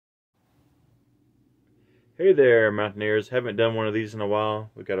Hey there, Mountaineers. Haven't done one of these in a while.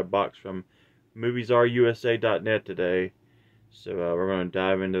 We got a box from moviesarusa.net today. So we're going to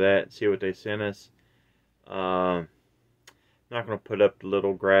dive into that and see what they sent us. Not going to put up the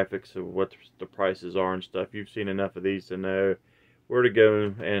little graphics of what the prices are and stuff. You've seen enough of these to know where to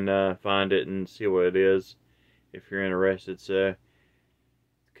go and find it and see what it is if you're interested. So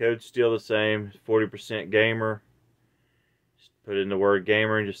the code's still the same, 40% gamer. Put in the word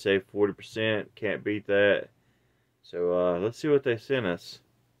gamer and just say 40%. Can't beat that. So let's see what they sent us.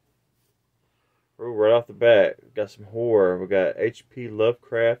 Oh, right off the bat, we got some horror. We got H.P.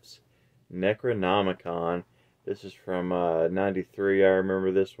 Lovecraft's Necronomicon. This is from '93. I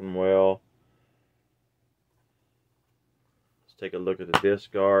remember this one well. Let's take a look at the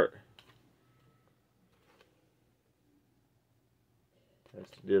disc art.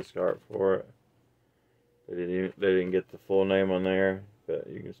 That's the disc art for it. They didn't get the full name on there, but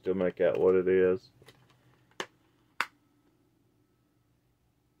you can still make out what it is.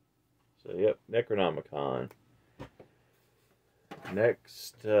 So, yep, Necronomicon.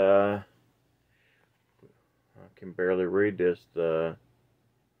 Next, I can barely read this. The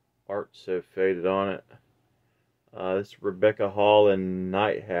art's so faded on it. This is Rebecca Hall in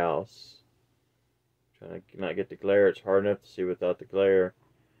Night House. Trying to not get the glare. It's hard enough to see without the glare.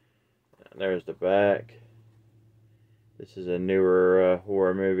 And there's the back. This is a newer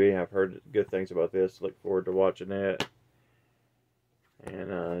horror movie. I've heard good things about this. Look forward to watching it.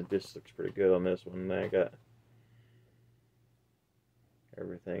 And this looks pretty good on this one. They got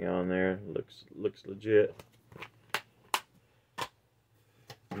everything on there. Looks legit.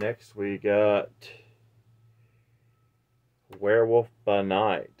 Next we got Werewolf by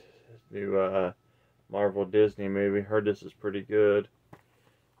Night. New Marvel Disney movie. Heard this is pretty good.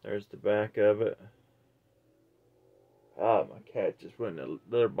 There's the back of it. Ah, my cat just went in the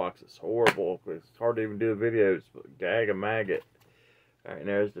litter box. It's horrible. It's hard to even do a video. It's gag a maggot. Alright, and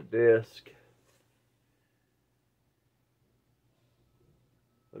there's the disc.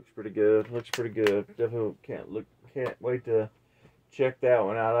 Looks pretty good. Looks pretty good. Definitely can't wait to check that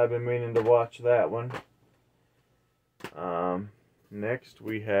one out. I've been meaning to watch that one. Next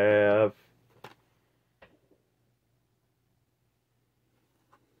we have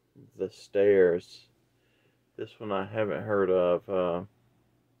The Stairs. This one I haven't heard of.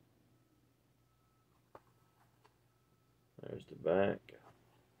 There's the back.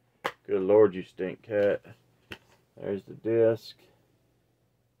 Good Lord, you stink, cat. There's the disc.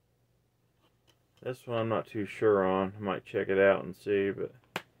 This one I'm not too sure on. I might check it out and see, but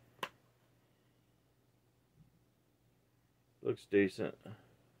looks decent.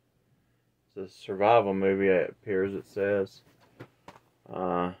 It's a survival movie, it appears, it says.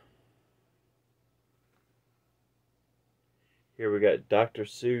 Here we got Dr.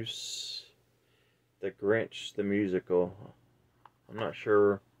 Seuss, The Grinch, the musical. I'm not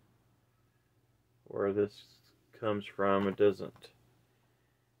sure where this comes from. It doesn't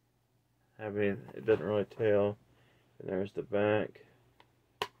have any, it doesn't really tell. And there's the back.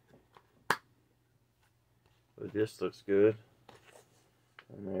 The disc looks good.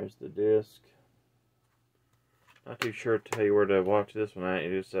 And there's the disc. Not too sure to tell you where to watch this one at.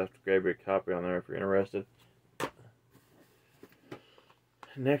 You just have to grab your copy on there if you're interested.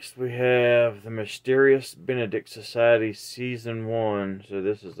 Next we have The Mysterious Benedict Society Season 1. So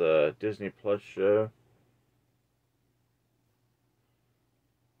this is a Disney Plus show.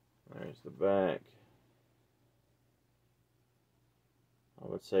 There's the back. I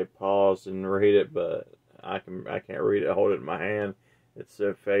would say pause and read it, but I can't read it, hold it in my hand. It's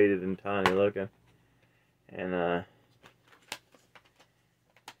so faded and tiny looking. And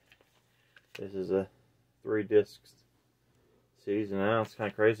this is a 3 discs season. Now it's kind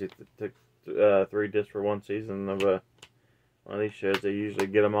of crazy to take 3 discs for one season of one of these shows. They usually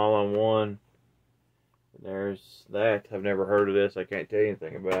get them all on one. And there's that. I've never heard of this. I can't tell you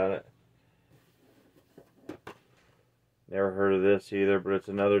anything about it. Never heard of this either, but it's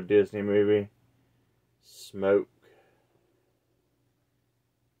another Disney movie. Smoke.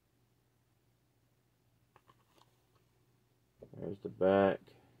 There's the back.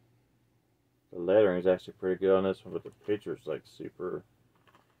 The lettering is actually pretty good on this one, but the picture's like super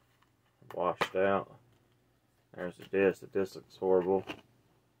washed out. There's the disc. The disc looks horrible.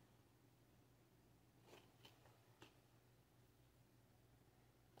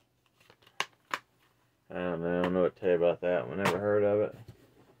 I don't know what to tell you about that one. Never heard of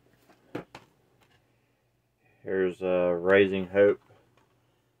it. Here's Raising Hope,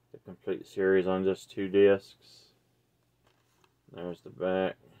 the complete series on just 2 discs. There's the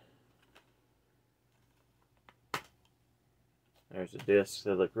back. There's the discs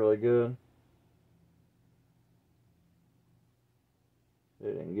that look really good.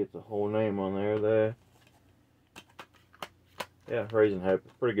 They didn't get the whole name on there though. Yeah, Raising Hope.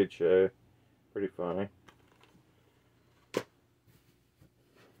 Pretty good show. Pretty funny.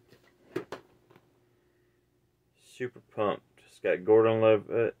 Super Pumped. It's got Gordon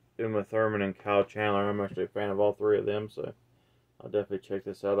Levitt, Uma Thurman, and Kyle Chandler. I'm actually a fan of all three of them, so I'll definitely check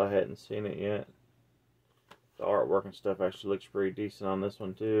this out. I hadn't seen it yet. The artwork and stuff actually looks pretty decent on this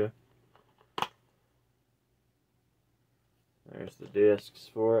one too. There's the discs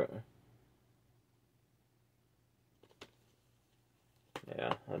for it.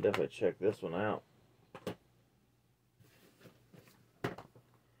 Yeah, I'll definitely check this one out.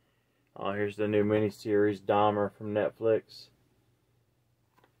 Oh, here's the new miniseries Dahmer from Netflix.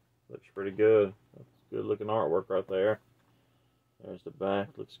 Looks pretty good. That's good looking artwork right there. There's the back.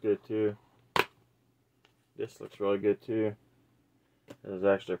 Looks good too. This looks really good too. This is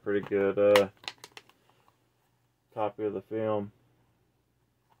actually a pretty good copy of the film.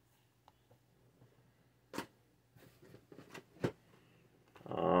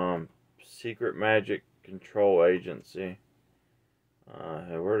 Secret Magic Control Agency.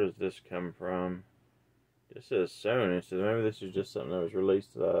 Where does this come from? This says Sony, so maybe this is just something that was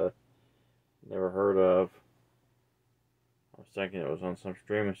released that I never heard of. I was thinking it was on some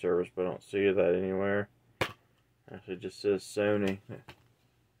streaming service, but I don't see that anywhere. Actually, it just says Sony.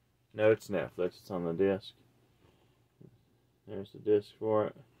 No, it's Netflix. It's on the disc. There's the disc for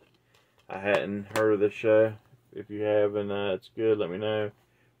it. I hadn't heard of this show. If you have and it's good, let me know.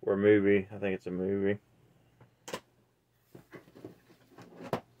 Or a movie. I think it's a movie.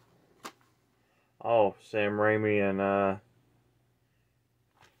 Oh, Sam Raimi and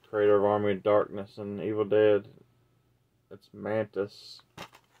creator of Army of Darkness and Evil Dead. It's Mantis.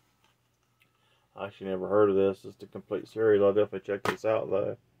 I actually never heard of this. It's the complete series. I'll definitely check this out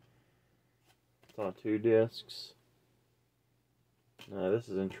though. It's on 2 discs. Now this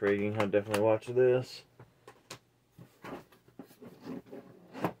is intriguing. I'll definitely watch this.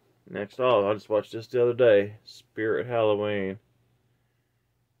 Next off, I just watched this the other day. Spirit Halloween.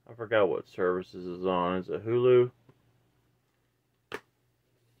 I forgot what services is on. Is it Hulu? It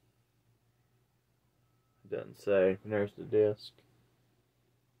doesn't say. There's the disc.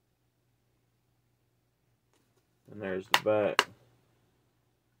 And there's the back.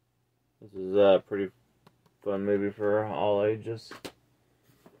 This is a pretty fun movie for all ages.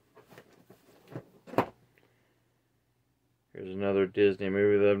 Here's another Disney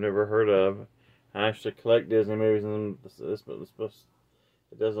movie that I've never heard of. I actually collect Disney movies, and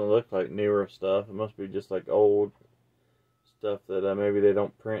it doesn't look like newer stuff. It must be just like old stuff that maybe they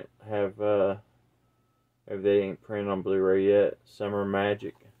don't maybe they ain't printed on Blu-ray yet. Summer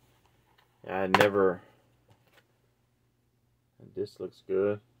Magic. Yeah, this looks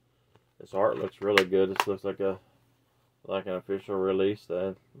good. This art looks really good. This looks like an official release.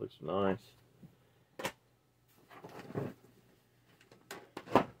 That looks nice.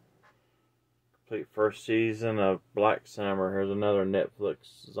 Complete first season of Black Summer. Here's another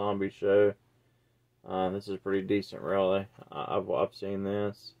Netflix zombie show. This is pretty decent, really. I've seen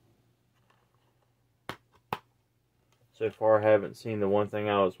this. So far, I haven't seen the one thing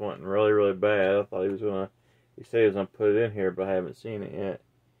I was wanting really, really bad. I thought he said he was gonna put it in here, but I haven't seen it yet.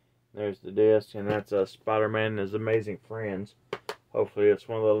 There's the disc, and that's Spider-Man and His Amazing Friends. Hopefully, it's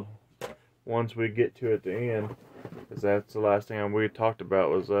one of the ones we get to at the end. Because that's the last thing we talked about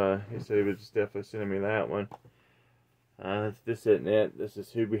was, he said he was just definitely sending me that one. This isn't it. This is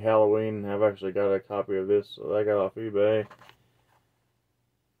Hubie Halloween. I've actually got a copy of this that I got off eBay.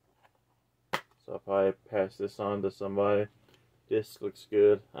 So I'll probably pass this on to somebody. This looks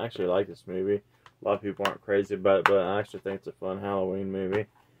good. I actually like this movie. A lot of people aren't crazy about it, but I actually think it's a fun Halloween movie.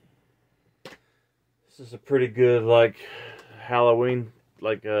 This is a pretty good, Halloween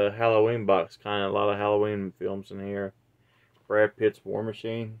box kind of. A lot of Halloween films in here. Brad Pitt's War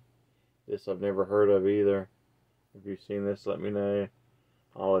Machine. This I've never heard of either. If you've seen this, let me know.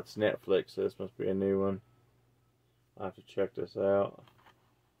 Oh, it's Netflix, so this must be a new one. I'll have to check this out.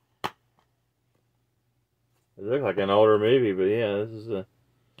 It looks like an older movie, but yeah, this is a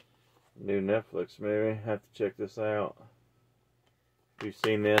new Netflix movie. I have to check this out. If you've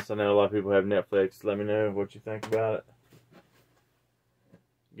seen this, I know a lot of people have Netflix. Let me know what you think about it.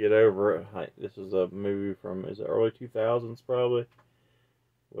 Get over it. This is a movie from, is it early 2000s probably?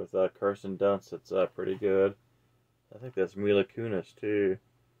 With Kirsten Dunst. That's pretty good. I think that's Mila Kunis too.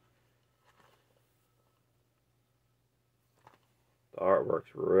 The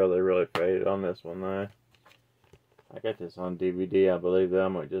artwork's really, really faded on this one though. I got this on DVD, I believe that I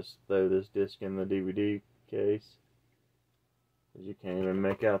might just throw this disc in the DVD case. Because you can't even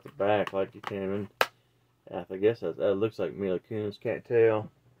make out the back like you can even I guess that looks like Mila Kunis, can't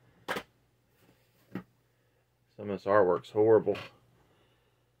tell. Some of this artwork's horrible.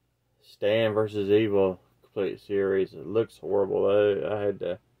 Stan versus Evil complete series. It looks horrible though. I had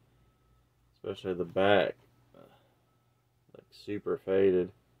to, especially the back, like super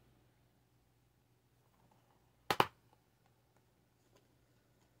faded.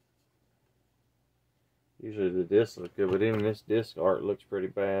 Usually the discs look good, but even this disc art looks pretty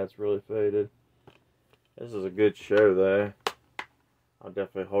bad. It's really faded. This is a good show though. I'll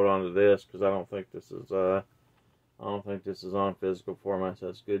definitely hold on to this because I don't think this is on physical format, so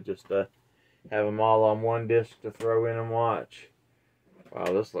it's good just to have them all on one disc to throw in and watch. Wow,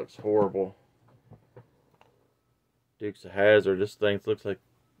 this looks horrible. Dukes of Hazzard. This thing looks like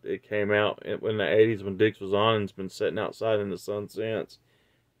it came out in the 80s when Dukes was on and it's been sitting outside in the sun since.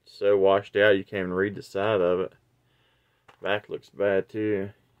 So washed out you can't even read the side of it. Back looks bad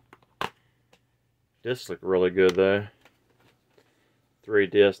too. Discs look really good though. 3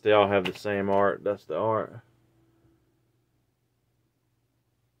 discs, they all have the same art. That's the art.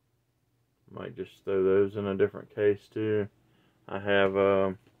 Might just throw those in a different case too. I have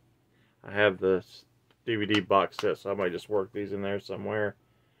the DVD box set, so I might just work these in there somewhere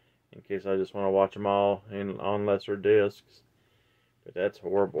in case I just want to watch them all on lesser discs. But that's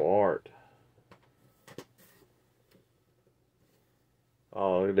horrible art.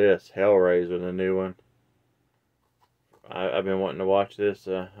 Oh, look at this. Hellraiser, the new one. I've been wanting to watch this.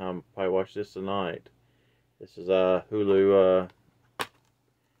 I'll probably watch this tonight. This is a Hulu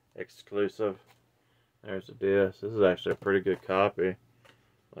exclusive. There's the disc. This is actually a pretty good copy.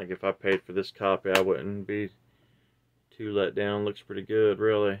 Like if I paid for this copy, I wouldn't be too let down. Looks pretty good,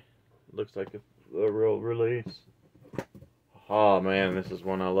 really. Looks like a real release. Oh man, this is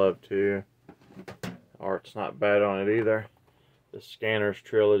one I love too. Art's not bad on it either. The Scanners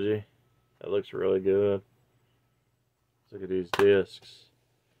trilogy. That looks really good. Look at these discs.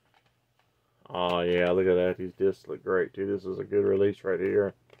 Oh yeah, look at that. These discs look great too. This is a good release right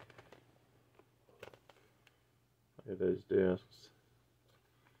here. Look at those discs.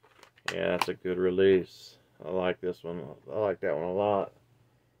 Yeah, that's a good release. I like this one. I like that one a lot.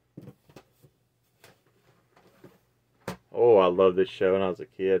 Oh, I loved this show when I was a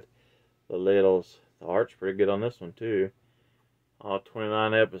kid. The Littles. The art's pretty good on this one too. All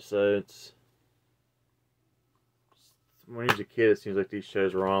 29 episodes. When he was a kid, it seems like these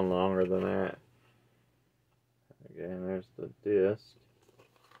shows were on longer than that. Again, there's the disc.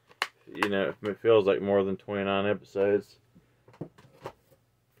 You know, it feels like more than 29 episodes.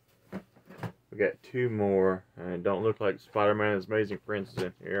 We got 2 more, and it don't look like Spider-Man and His Amazing Friends is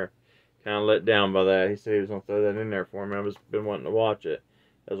in here. Kind of let down by that. He said he was going to throw that in there for me. I've just been wanting to watch it.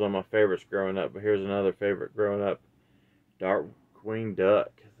 That was one of my favorites growing up, but here's another favorite growing up. Darkwing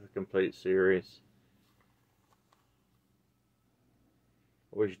Duck, the complete series.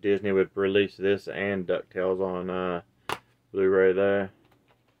 I wish Disney would release this and DuckTales on Blu-ray there.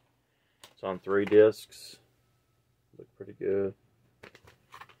 It's on 3 discs. Look pretty good.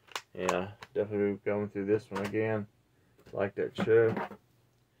 Yeah, definitely going through this one again. Like that show.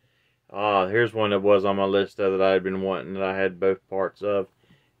 Here's one that was on my list that I had been wanting, that I had both parts of.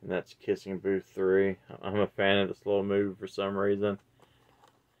 And that's Kissing Booth 3. I'm a fan of this little movie for some reason.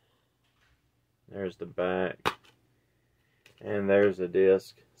 There's the back. And there's the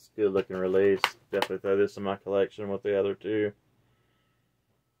disc. It's a good looking release. Definitely throw this in my collection with the other 2.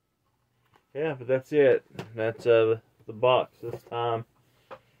 Yeah, but that's it. That's the box this time.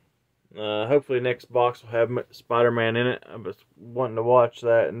 Hopefully next box will have Spider-Man in it. I was wanting to watch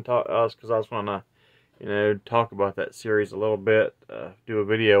that and talk because I was wanting to, talk about that series a little bit, do a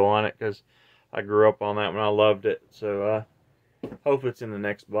video on it because I grew up on that when I loved it. So hopefully it's in the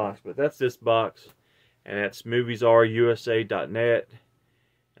next box. But that's this box, and that's moviesreusa.net.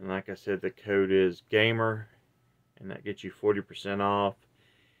 And like I said, the code is GAMER, and that gets you 40% off.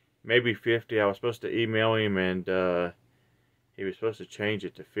 Maybe 50. I was supposed to email him, and he was supposed to change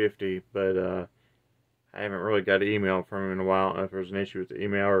it to 50, but I haven't really got an email from him in a while. I don't know if there's an issue with the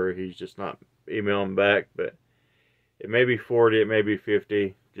email or he's just not emailing back, but it may be 40, it may be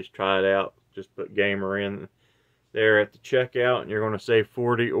 50. Just try it out. Just put Gamer in there at the checkout, and you're going to save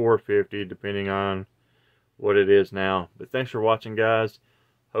 40 or 50, depending on what it is now. But thanks for watching, guys.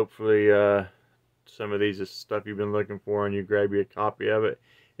 Hopefully some of these is stuff you've been looking for, and you grab you a copy of it.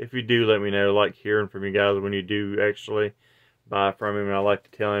 If you do, let me know. I like hearing from you guys when you do actually buy from him, and I like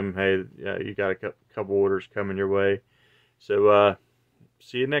to tell him, hey, you got a couple orders coming your way. So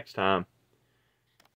see you next time.